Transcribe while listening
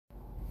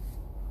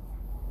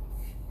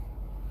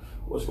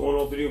What's going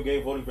on, Video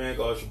Game Voting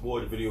Vanguard? It's your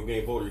boy, the Video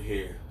Game Voter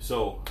here.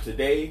 So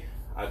today,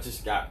 I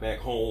just got back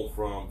home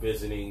from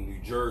visiting New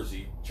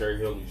Jersey, Cherry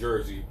Hill, New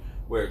Jersey,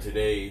 where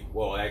today,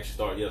 well, it actually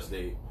started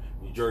yesterday,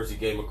 New Jersey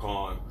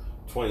GamerCon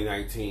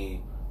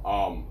 2019.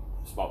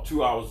 It's about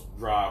 2 hours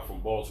drive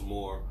from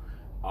Baltimore.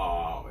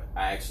 I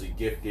actually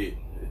gifted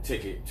a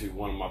ticket to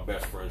one of my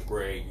best friends,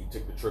 Greg. He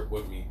took the trip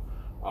with me,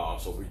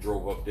 so we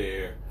drove up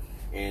there,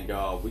 and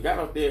we got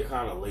up there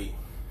kind of late.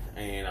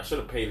 And I should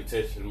have paid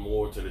attention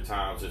more to the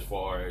times as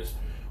far as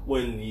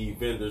when the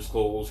vendors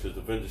closed, because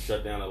the vendors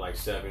shut down at like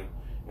 7,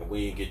 and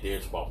we didn't get there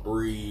until about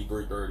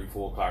 3:30,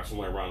 4 o'clock,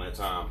 somewhere around that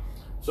time.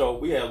 So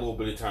we had a little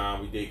bit of time.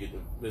 We did get to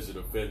visit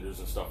the vendors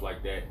and stuff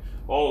like that.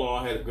 All in all,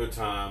 I had a good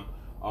time.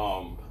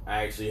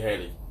 I actually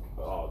had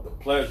the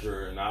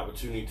pleasure and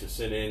opportunity to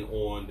sit in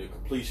on the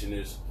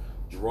completionist,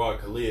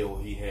 Gerard Khalil.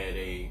 He had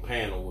a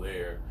panel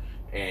there,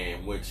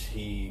 and which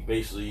he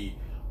basically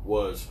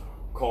was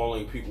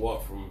calling people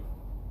up from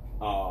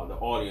the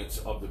audience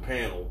of the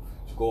panel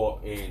to go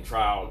up and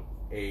try out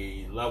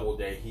a level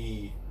that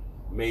he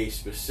made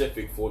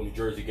specific for New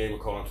Jersey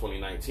GamerCon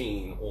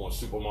 2019 on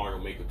Super Mario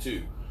Maker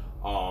 2.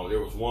 There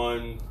was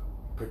one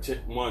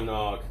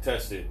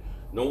contestant.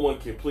 No one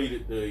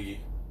completed the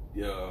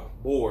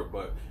board,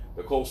 but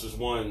the closest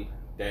one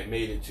that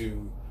made it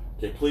to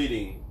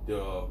completing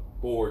the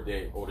board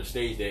or the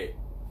stage that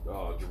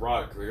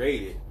Gerard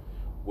created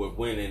would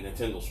win a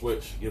Nintendo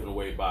Switch given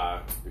away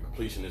by the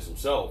completionist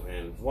himself.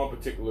 And one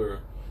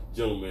particular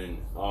gentleman,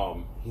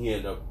 he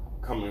ended up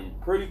coming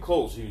pretty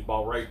close. He was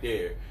about right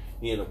there.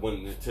 He ended up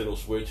winning the Nintendo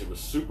Switch. It was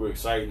super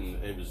exciting.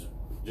 It was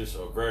just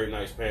a very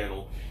nice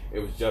panel. It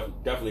was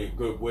definitely a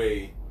good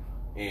way,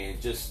 and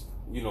just,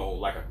 you know,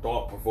 like a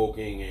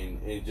thought-provoking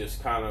and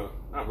just kind of,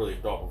 not really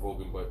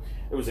thought-provoking, but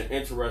it was an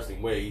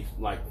interesting way. He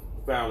like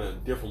found a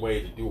different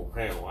way to do a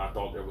panel. I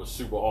thought that was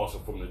super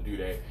awesome for him to do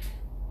that.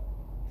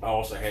 I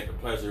also had the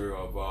pleasure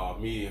of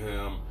meeting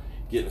him,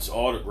 getting his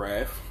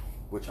autograph,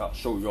 which I'll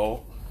show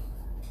y'all.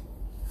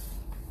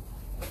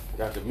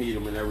 Got to meet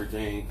him and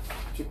everything.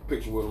 Took a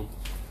picture with him.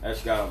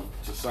 Actually got him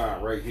to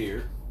sign right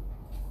here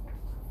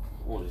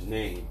on his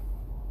name,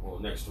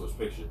 or next to his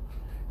picture.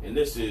 And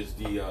this is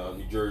the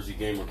New Jersey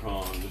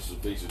GamerCon. This is a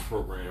basic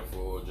program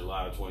for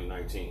July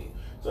 2019.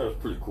 So that was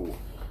pretty cool.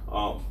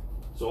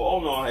 So all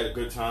in all, I had a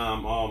good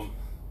time.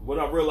 What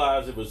I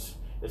realized,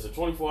 it's a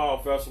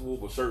 24-hour festival,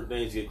 but certain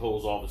things get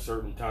closed off at a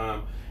certain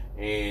time.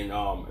 And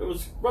it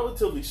was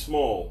relatively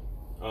small.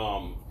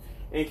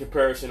 In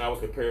comparison, I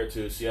would compare it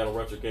to Seattle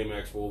Retro Game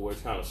Expo, where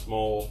it's kind of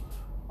small,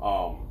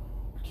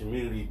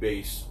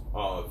 community-based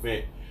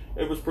event.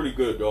 It was pretty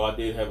good, though. I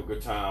did have a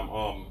good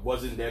time.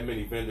 Wasn't that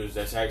many vendors.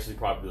 That's actually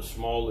probably the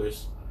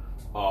smallest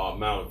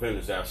amount of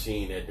vendors that I've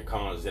seen at the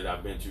cons that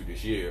I've been to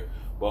this year.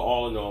 But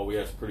all in all, we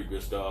had some pretty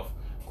good stuff.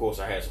 Of course,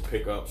 I had some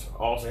pickups.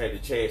 I also had the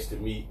chance to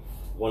meet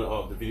one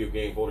of the Video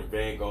Game Voting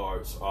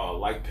Vanguard's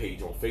like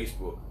page on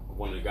Facebook.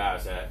 One of the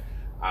guys that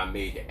I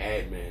made the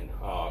admin,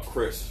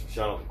 Chris.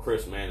 Shout out to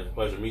Chris, man. It's a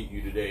pleasure meeting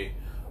you today.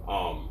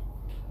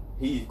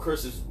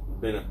 Chris has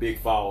been a big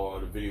follower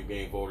of the Video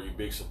Game Voter, a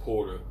big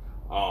supporter.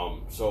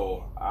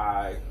 So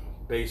I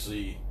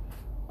basically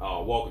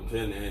welcomed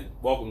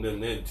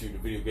them into the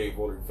Video Game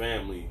Voting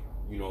family.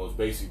 You know, as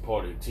basically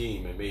part of the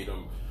team, and made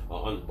him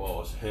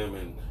underboss. Him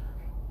and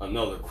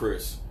another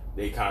Chris,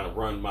 they kind of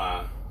run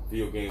my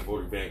Video Game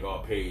Voting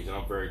Vanguard page, and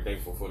I'm very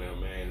thankful for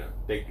them, man.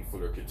 Thank you for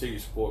their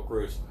continued support,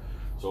 Chris.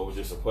 So it was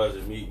just a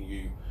pleasure meeting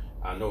you.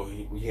 I know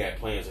we had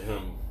plans of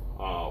him.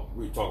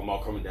 We were talking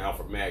about coming down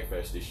for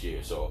MagFest this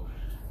year, so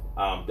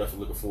I'm definitely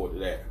looking forward to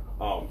that.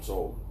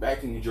 So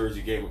back to New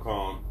Jersey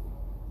GamerCon,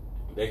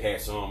 they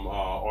had some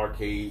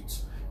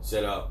arcades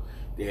set up.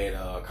 They had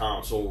a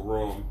console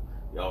room.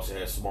 They also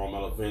had small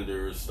metal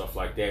vendors, stuff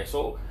like that.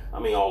 So, I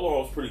mean, all in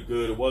all, it was pretty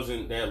good. It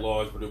wasn't that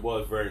large, but it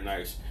was very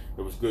nice.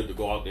 It was good to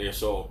go out there.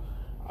 So,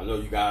 I know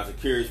you guys are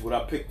curious what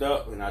I picked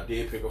up, and I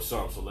did pick up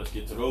some. So, let's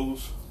get to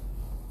those.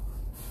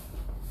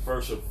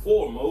 First and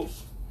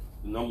foremost,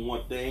 the number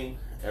one thing,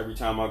 every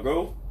time I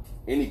go,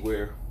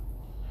 anywhere,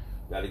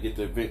 got to get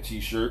the event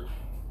t-shirt.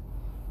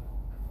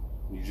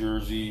 New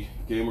Jersey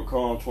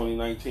GamerCon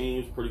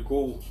 2019 is pretty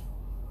cool.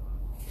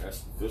 That's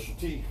the official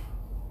tee.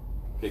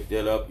 Pick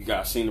that up. You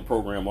guys seen the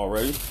program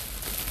already.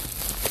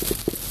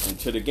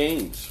 Into the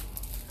games.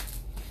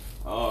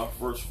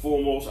 First and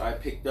foremost, I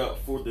picked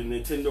up for the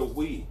Nintendo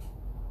Wii,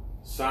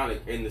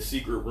 Sonic and the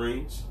Secret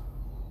Rings.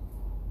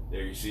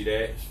 There you see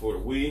that. It's for the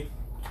Wii.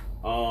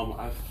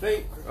 I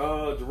think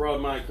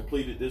Gerard might have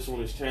completed this on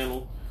his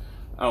channel.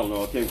 I don't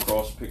know. I came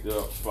across, picked it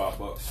up. It's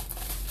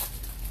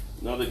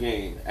 $5. Another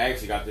game. I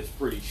actually got this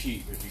pretty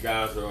cheap. If you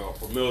guys are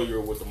familiar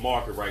with the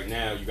market right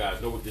now, you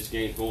guys know what this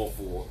game's going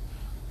for.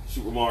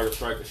 Super Mario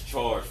Strikers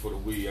Charge for the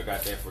Wii. I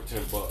got that for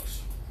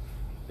 $10.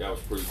 That was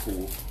pretty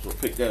cool. So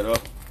pick that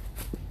up.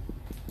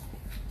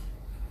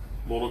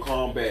 Mortal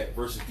Kombat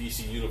versus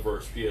DC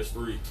Universe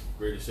PS3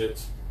 Greatest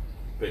Hits.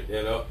 Pick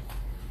that up.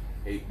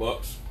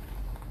 $8.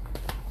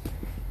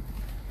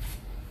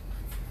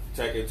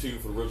 Tekken 2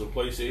 for the original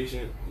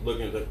PlayStation.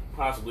 Looking to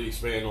possibly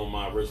expand on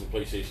my original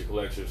PlayStation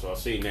collection, so I've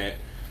seen that.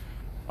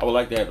 I would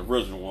like to have the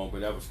original one,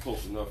 but that was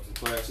close enough to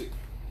classic.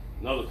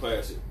 Another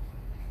classic,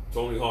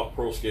 Tony Hawk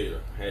Pro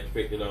Skater. I had to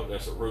pick it up.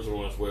 That's the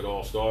original. That's where it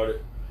all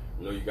started.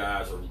 I know you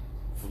guys are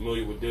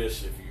familiar with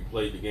this. If you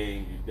played the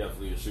game, you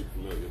definitely are super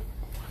familiar.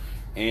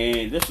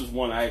 And this is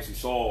one I actually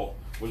saw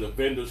when the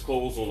vendors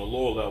closed on the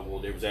lower level.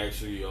 There was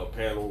actually a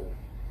panel.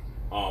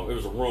 It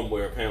was a room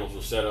where panels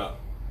were set up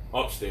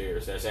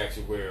upstairs. That's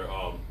actually where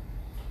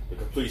the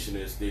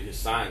completionist did his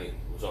signing.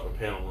 It was up in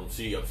panel room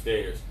C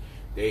upstairs.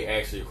 They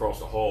actually across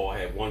the hall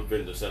had one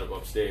vendor set up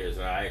upstairs,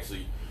 and I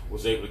actually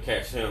was able to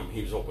catch him.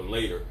 He was open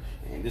later,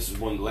 and this is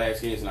one of the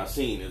last games that I've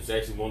seen. It's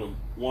actually one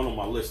on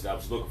my list that I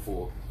was looking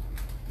for,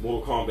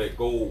 Mortal Kombat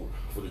Gold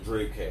for the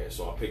Dreamcast.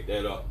 So I picked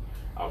that up.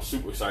 I was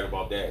super excited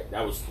about that.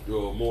 That was a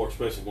more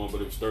expensive one, but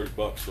it was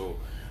 $30. So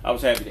I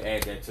was happy to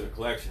add that to the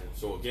collection.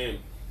 So again,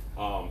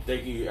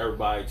 thank you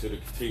everybody for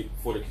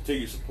the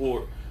continued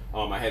support.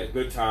 I had a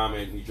good time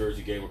at New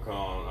Jersey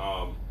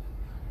GamerCon.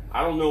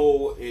 I don't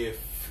know if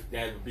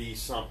that would be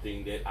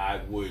something that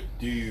I would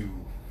do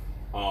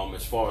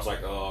as far as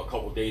like a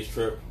couple days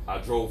trip. I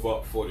drove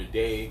up for the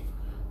day,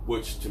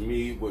 which to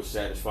me was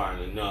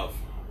satisfying enough,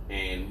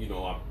 and you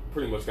know, I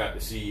pretty much got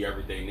to see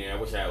everything there. I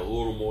wish I had a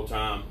little more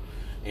time,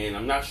 and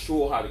I'm not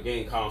sure how the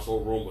game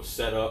console room was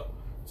set up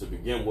to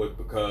begin with,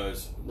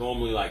 because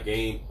normally like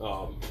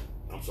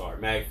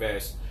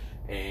MagFest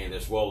and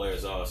as well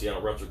as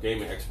Seattle Retro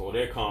Gaming Expo,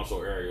 their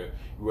console area,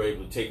 you were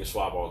able to take and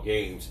swap all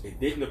games. It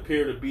didn't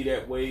appear to be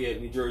that way at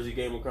New Jersey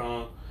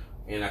GamerCon,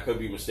 and I could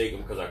be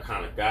mistaken because I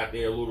kind of got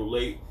there a little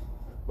late,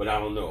 but I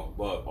don't know.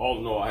 But all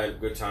in all, I had a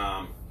good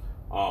time.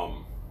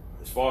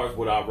 As far as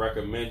what I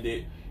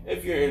recommended,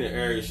 if you're in the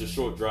area, it's a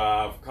short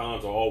drive.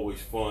 Cons are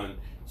always fun.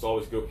 It's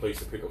always a good place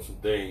to pick up some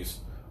things.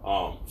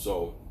 And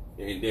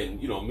then,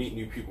 you know, meet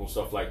new people and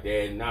stuff like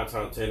that. And 9 times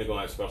out of 10, they're going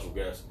to have special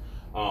guests.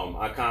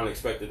 I kind of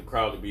expected the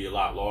crowd to be a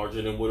lot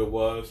larger than what it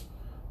was.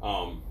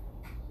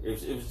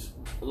 It was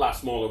a lot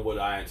smaller than what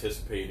I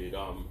anticipated.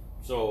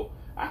 So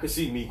I could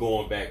see me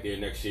going back there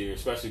next year,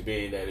 especially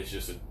being that it's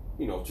just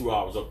 2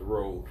 hours up the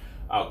road.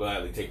 I'll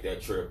gladly take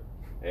that trip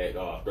at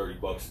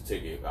 $30 a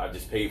ticket. I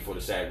just paid for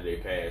the Saturday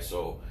pass,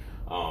 so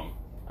I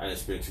didn't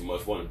spend too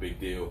much. Wasn't a big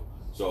deal.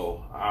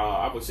 So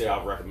I would say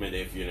I'd recommend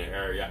it if you're in the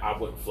area. I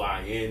wouldn't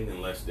fly in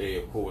unless they,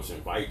 of course,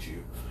 invite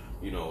you.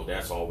 You know,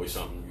 that's always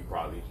something you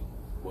probably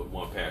wouldn't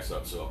want to pass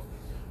up. So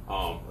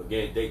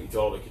again, thank you to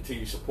all the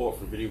continued support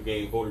from Video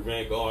Game Voting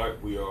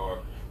Vanguard. We are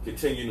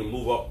continuing to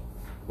move up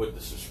with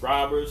the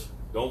subscribers.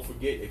 Don't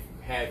forget, if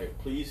you haven't,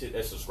 please hit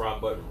that subscribe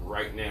button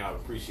right now. I'd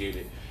appreciate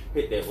it.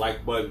 Hit that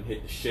like button,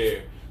 hit the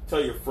share.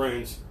 Tell your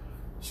friends,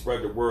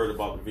 spread the word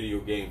about the Video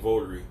Game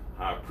Votery.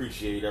 I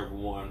appreciate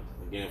everyone,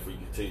 again, for your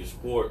continued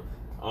support.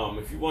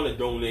 If you want to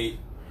donate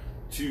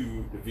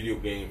to the Video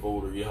Game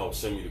Voter, you help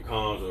send me the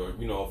cons, or,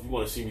 you know, if you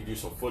want to see me do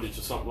some footage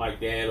or something like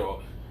that,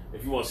 or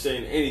if you want to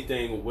send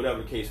anything, or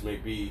whatever the case may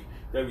be,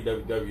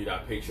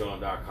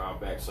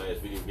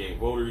 www.patreon.com/Video Game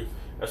Votery.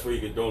 That's where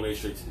you can donate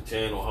straight to the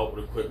channel, help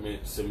with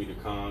equipment, send me the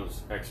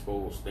cons,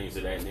 expos, things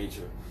of that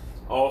nature.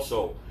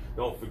 Also,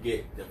 don't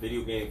forget the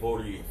Video Game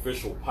Votery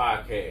official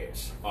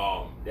podcast.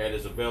 That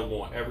is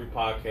available on every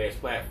podcast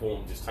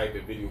platform. Just type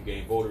in Video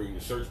Game Votery in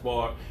the search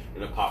bar,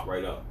 and it'll pop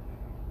right up.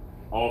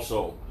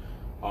 Also,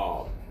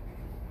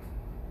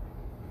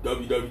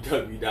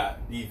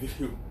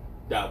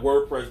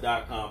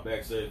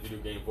 www.wordpress.com/Video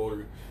Game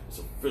Votery. It's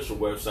an official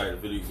website of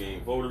Video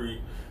Game Votery.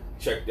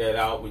 Check that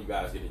out when you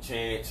guys get a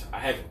chance. I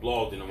haven't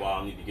blogged in a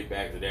while. I need to get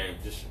back to that.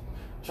 I'm just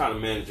trying to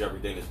manage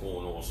everything that's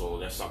going on. So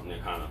that's something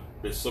that kind of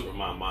been slipping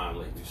my mind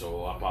lately.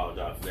 So I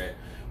apologize for that.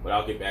 But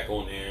I'll get back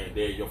on there.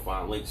 There you'll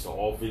find links to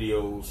all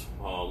videos,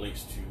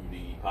 links to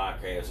the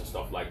podcast and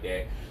stuff like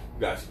that. You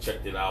guys can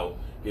check it out.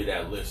 Get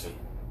that listen.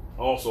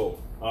 Also,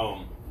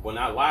 when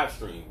I live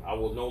stream, I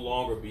will no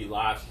longer be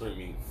live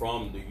streaming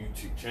from the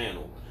YouTube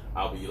channel.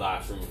 I'll be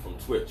live streaming from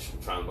Twitch.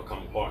 I'm trying to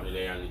become a partner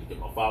there. I need to get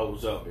my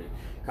followers up and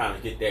kind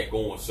of get that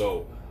going.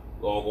 So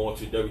log on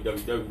to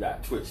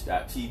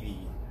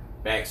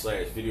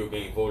www.twitch.tv/Video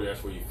Game Voter.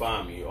 That's where you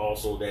find me.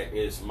 Also, that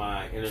is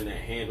my internet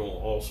handle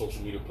on all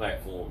social media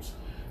platforms: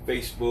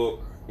 Facebook,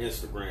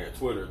 Instagram,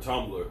 Twitter,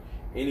 Tumblr.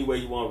 Any way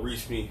you want to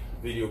reach me,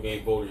 Video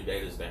Game Voter,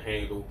 that is the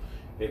handle.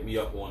 Hit me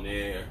up on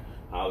there.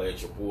 Holler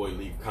at your boy,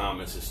 leave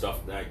comments and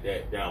stuff like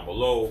that down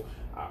below.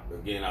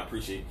 Again, I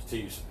appreciate your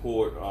continued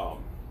support.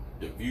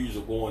 The views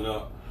are going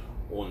up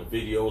on the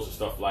videos and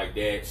stuff like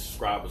that.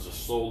 Subscribers are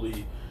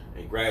slowly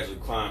and gradually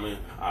climbing.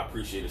 I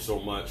appreciate it so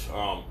much.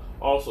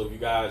 Also, if you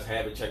guys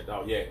haven't checked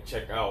out yet,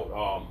 check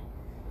out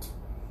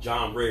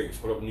John Riggs.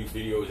 Put up a new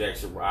video. He's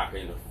actually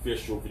rocking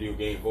official Video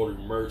Game Voter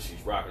merch.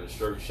 He's rocking the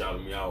shirt,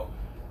 shouting me out.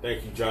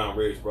 Thank you, John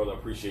Riggs, brother. I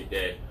appreciate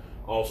that.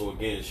 Also,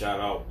 again, shout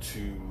out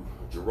to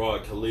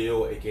Gerard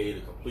Khalil, aka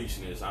The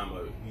Completionist. I'm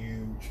a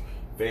huge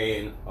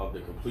fan of The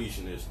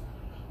Completionist.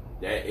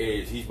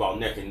 He's about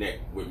neck and neck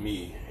with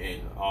me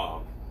and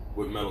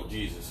with Metal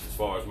Jesus as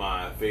far as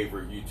my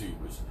favorite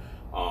YouTubers.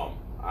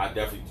 I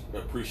definitely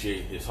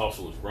appreciate his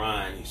hustle, his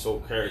grind. He's so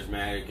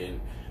charismatic and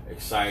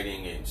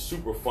exciting and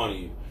super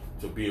funny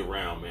to be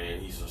around, man.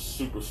 He's a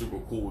super, super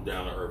cool,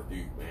 down to earth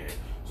dude, man.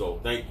 So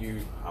thank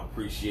you. I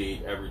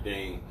appreciate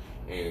everything,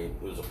 and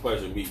it was a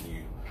pleasure meeting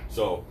you.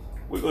 So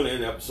we're going to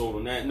end the episode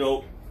on that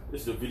note.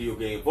 This is the Video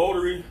Game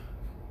Votary.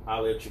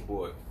 Holla at your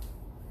boy.